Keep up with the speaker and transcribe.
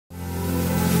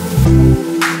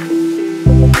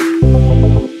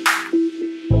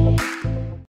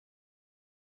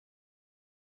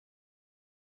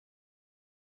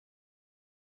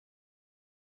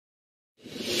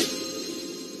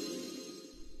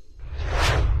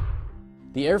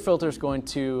The air filter is going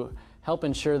to help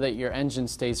ensure that your engine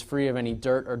stays free of any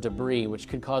dirt or debris, which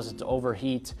could cause it to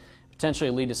overheat, potentially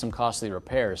lead to some costly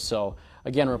repairs. So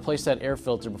again, replace that air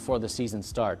filter before the season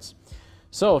starts.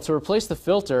 So to replace the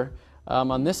filter,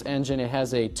 on this engine it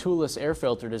has a toolless air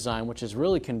filter design, which is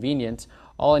really convenient.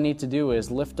 All I need to do is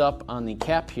lift up on the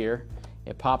cap here.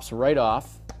 It pops right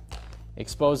off,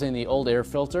 exposing the old air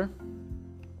filter.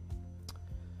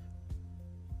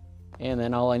 And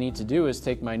then all I need to do is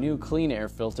take my new clean air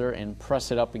filter and press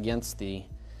it up against the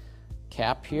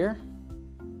cap here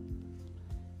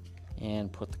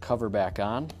and put the cover back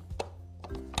on.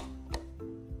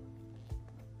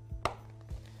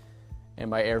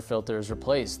 And my air filter is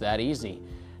replaced. That easy.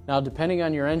 Now, depending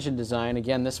on your engine design,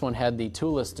 again, this one had the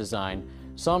toolless design.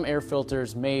 Some air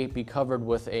filters may be covered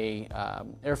with a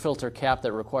air filter cap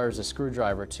that requires a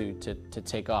screwdriver to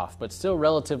take off, but still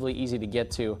relatively easy to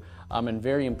get to, and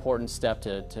very important step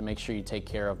to make sure you take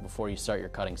care of before you start your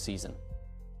cutting season.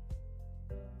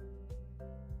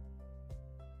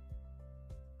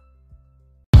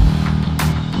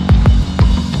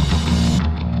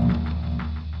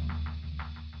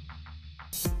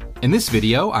 In this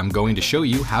video, I'm going to show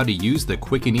you how to use the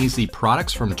Quick and Easy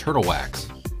products from Turtle Wax.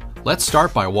 Let's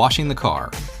start by washing the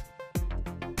car.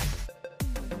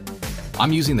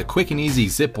 I'm using the Quick and Easy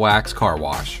Zip Wax Car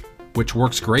Wash, which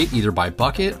works great either by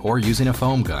bucket or using a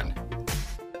foam gun.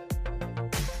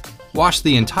 Wash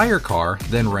the entire car,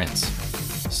 then rinse.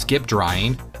 Skip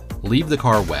drying, leave the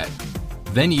car wet,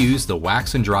 then use the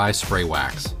Wax and Dry Spray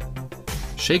Wax.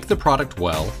 Shake the product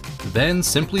well, then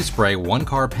simply spray one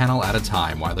car panel at a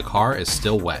time while the car is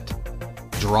still wet.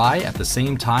 Dry at the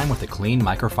same time with a clean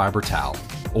microfiber towel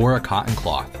or a cotton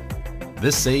cloth.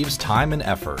 This saves time and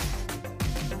effort.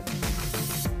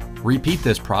 Repeat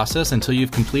this process until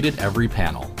you've completed every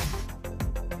panel.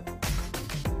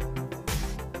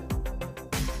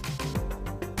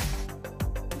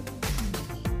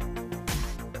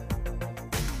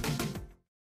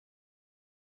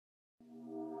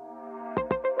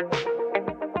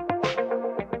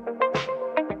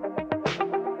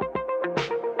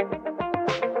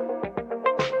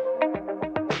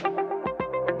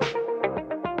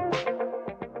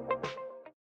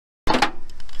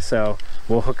 So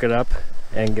we'll hook it up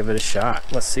and give it a shot.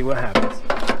 Let's see what happens.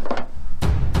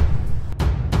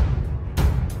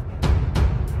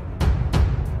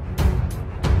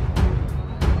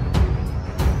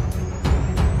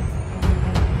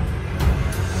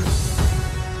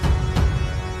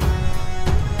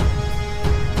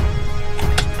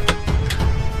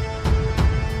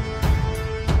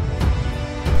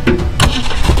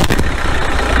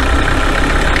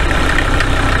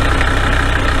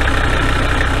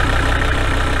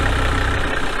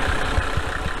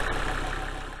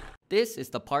 This is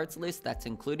the parts list that's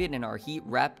included in our heat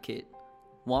wrap kit.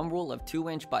 One roll of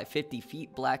 2-inch by 50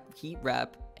 feet black heat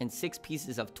wrap and 6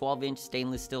 pieces of 12-inch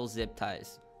stainless steel zip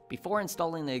ties. Before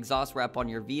installing the exhaust wrap on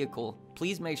your vehicle,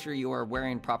 please make sure you are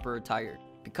wearing proper attire.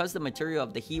 Because the material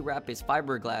of the heat wrap is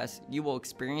fiberglass, you will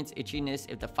experience itchiness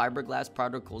if the fiberglass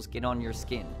particles get on your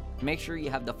skin. Make sure you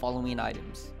have the following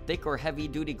items: thick or heavy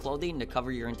duty clothing to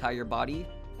cover your entire body,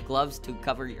 gloves to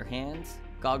cover your hands,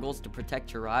 goggles to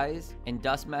protect your eyes, and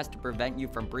dust mask to prevent you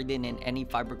from breathing in any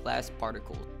fiberglass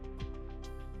particles.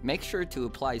 Make sure to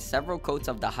apply several coats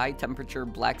of the high temperature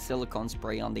black silicone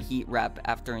spray on the heat wrap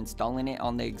after installing it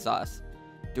on the exhaust.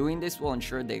 Doing this will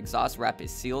ensure the exhaust wrap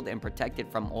is sealed and protected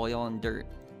from oil and dirt.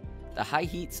 The high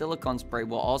heat silicone spray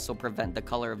will also prevent the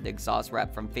color of the exhaust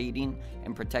wrap from fading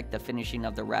and protect the finishing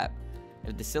of the wrap.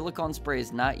 If the silicone spray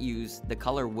is not used, the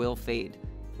color will fade.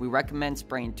 We recommend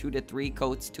spraying 2 to 3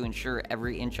 coats to ensure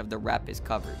every inch of the wrap is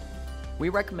covered. We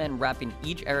recommend wrapping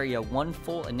each area one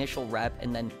full initial wrap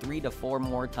and then 3 to 4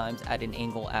 more times at an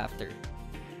angle after.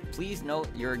 Please note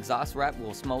your exhaust wrap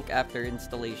will smoke after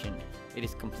installation. It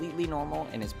is completely normal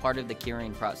and is part of the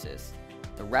curing process.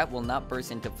 The wrap will not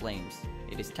burst into flames.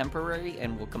 It is temporary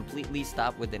and will completely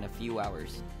stop within a few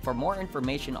hours. For more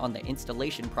information on the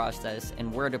installation process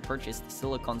and where to purchase the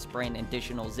silicone spray and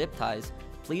additional zip ties,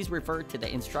 please refer to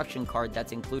the instruction card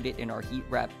that's included in our heat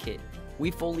wrap kit.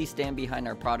 We fully stand behind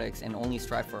our products and only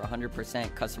strive for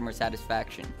 100% customer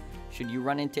satisfaction. Should you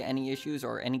run into any issues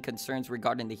or any concerns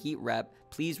regarding the heat wrap,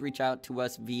 please reach out to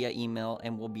us via email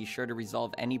and we'll be sure to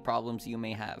resolve any problems you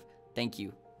may have. Thank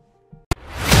you.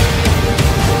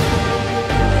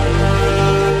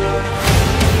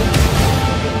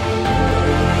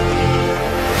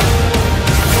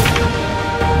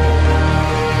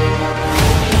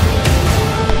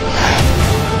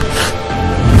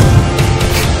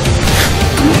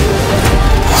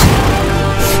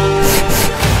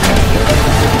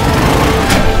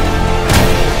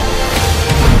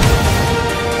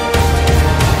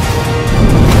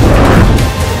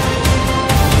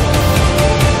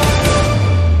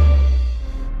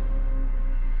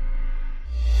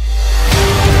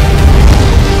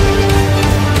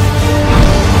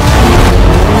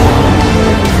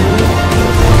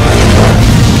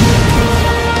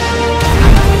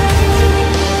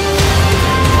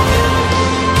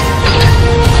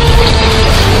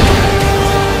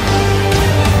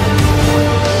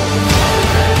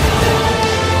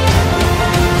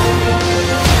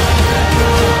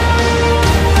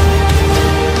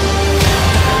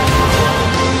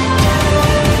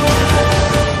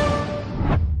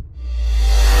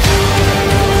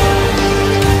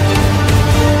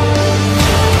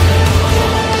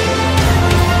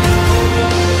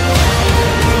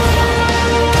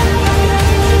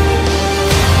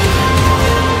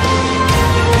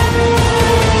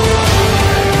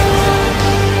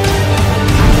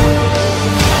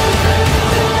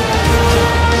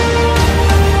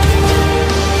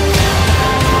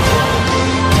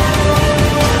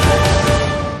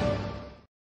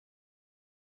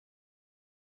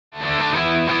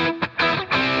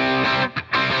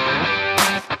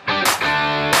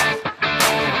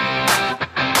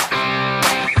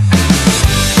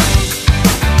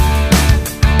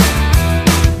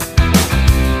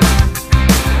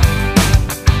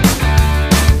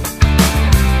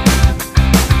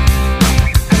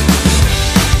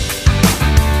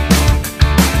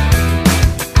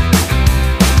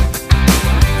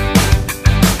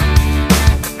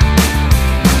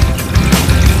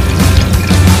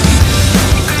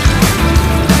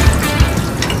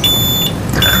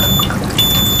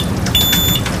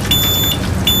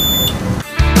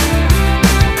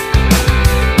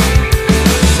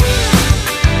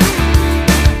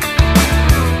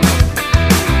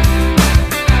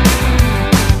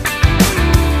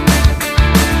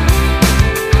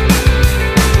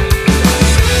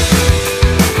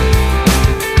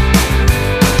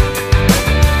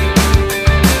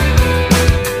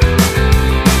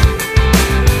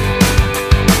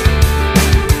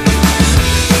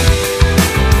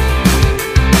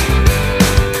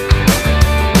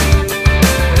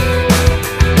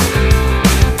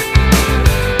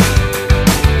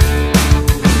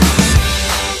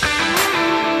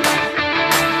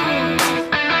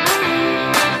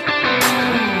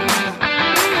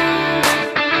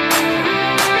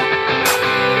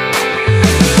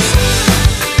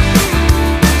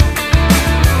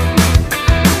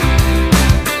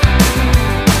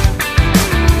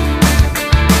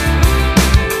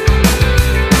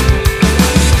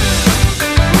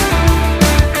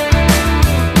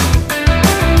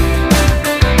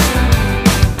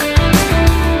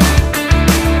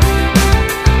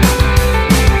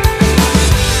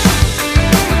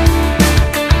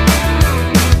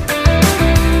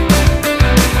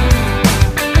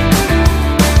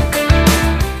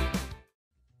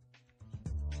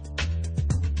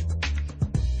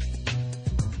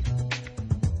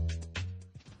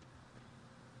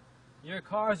 Your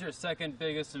car is your second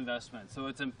biggest investment, so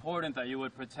it's important that you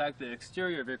would protect the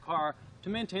exterior of your car to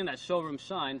maintain that showroom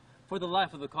shine for the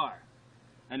life of the car.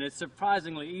 And it's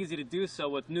surprisingly easy to do so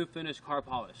with New Finish car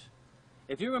polish.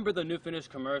 If you remember the New Finish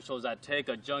commercials that take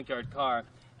a junkyard car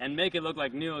and make it look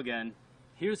like new again,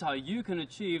 here's how you can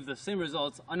achieve the same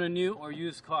results on a new or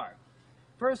used car.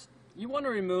 First, you want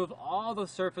to remove all the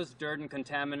surface dirt and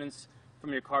contaminants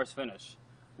from your car's finish.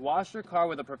 Wash your car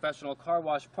with a professional car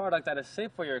wash product that is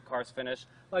safe for your car's finish,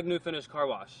 like New Finish Car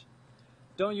Wash.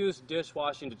 Don't use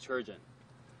dishwashing detergent.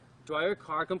 Dry your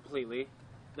car completely.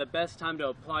 The best time to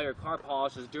apply your car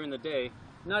polish is during the day,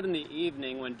 not in the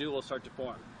evening when dew will start to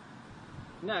form.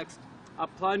 Next,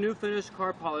 apply New Finish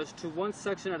car polish to one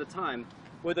section at a time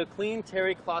with a clean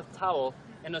terry cloth towel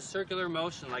in a circular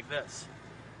motion like this.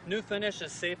 New Finish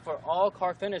is safe for all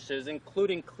car finishes,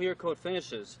 including clear coat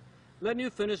finishes. Let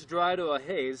New Finish dry to a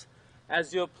haze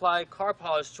as you apply car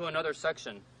polish to another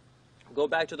section. Go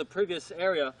back to the previous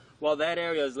area while that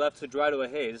area is left to dry to a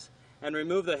haze, and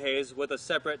remove the haze with a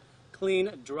separate clean,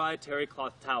 dry terry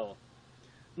cloth towel.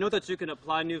 Note that you can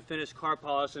apply New Finish car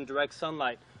polish in direct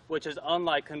sunlight, which is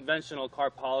unlike conventional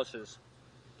car polishes.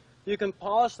 You can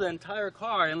polish the entire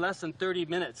car in less than 30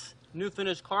 minutes. New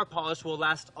Finish car polish will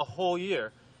last a whole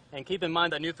year. And keep in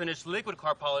mind that New Finish liquid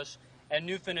car polish and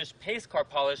New Finish paste car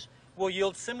polish will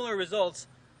yield similar results,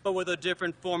 but with a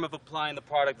different form of applying the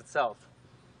product itself.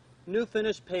 New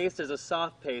Finish paste is a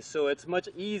soft paste, so it's much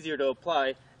easier to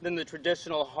apply than the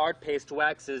traditional hard paste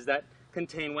waxes that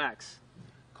contain wax.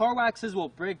 Car waxes will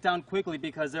break down quickly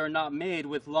because they are not made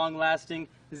with long-lasting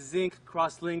zinc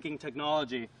cross-linking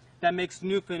technology that makes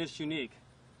New Finish unique.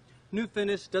 New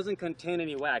Finish doesn't contain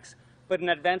any wax, but an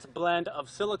advanced blend of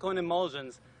silicone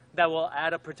emulsions that will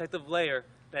add a protective layer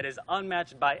that is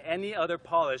unmatched by any other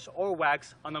polish or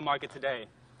wax on the market today.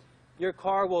 Your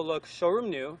car will look showroom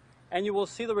new, and you will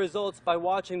see the results by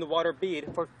watching the water bead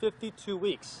for 52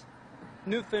 weeks.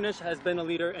 New Finish has been a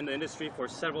leader in the industry for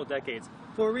several decades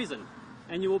for a reason,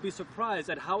 and you will be surprised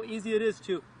at how easy it is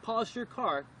to polish your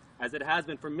car, as it has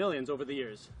been for millions over the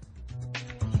years.